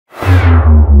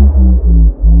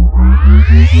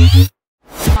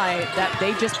That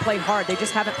they just play hard. They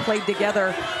just haven't played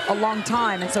together a long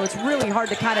time, and so it's really hard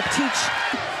to kind of teach.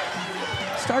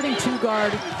 Starting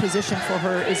two-guard position for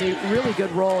her is a really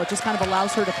good role. It just kind of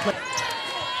allows her to play.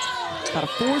 Got a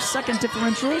 4-second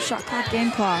differential, shot clock,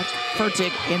 game clock.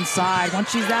 Fertig inside.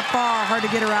 Once she's that far, hard to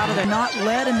get her out of there. Not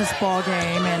led in this ball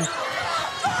game, and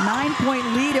 9-point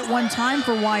lead at one time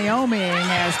for Wyoming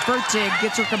as Fertig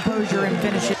gets her composure and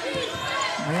finishes.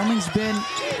 Wyoming's been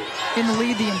in the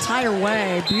lead the entire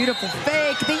way. Beautiful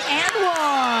fake, the and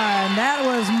one. That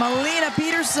was Melina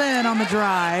Peterson on the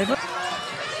drive.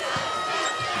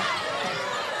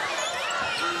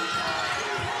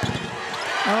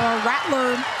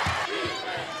 Rattler.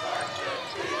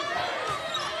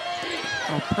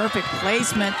 Oh, perfect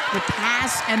placement, the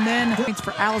pass, and then points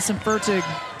for Allison Fertig,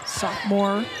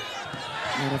 sophomore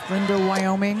out of Lindo,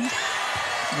 Wyoming.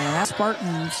 And that's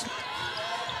Spartans.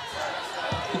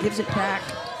 Gives it back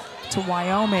to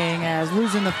Wyoming as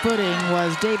losing the footing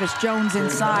was Davis Jones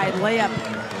inside. Layup,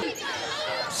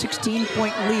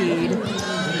 16-point lead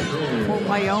for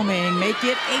Wyoming. Make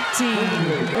it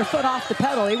 18. Their foot off the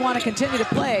pedal. They want to continue to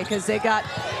play because they got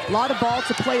a lot of ball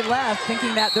to play left,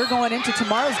 thinking that they're going into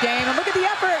tomorrow's game. And look at the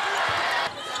effort.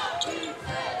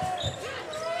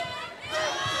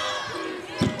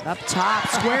 Up top,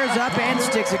 squares up and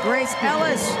sticks it. Grace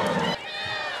Ellis.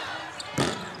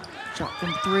 Shot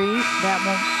from three, that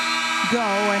won't go,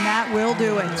 and that will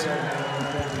do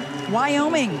it.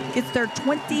 Wyoming gets their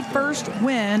 21st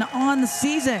win on the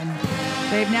season.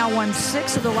 They've now won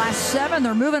 6 of the last 7.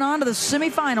 They're moving on to the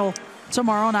semifinal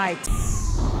tomorrow night.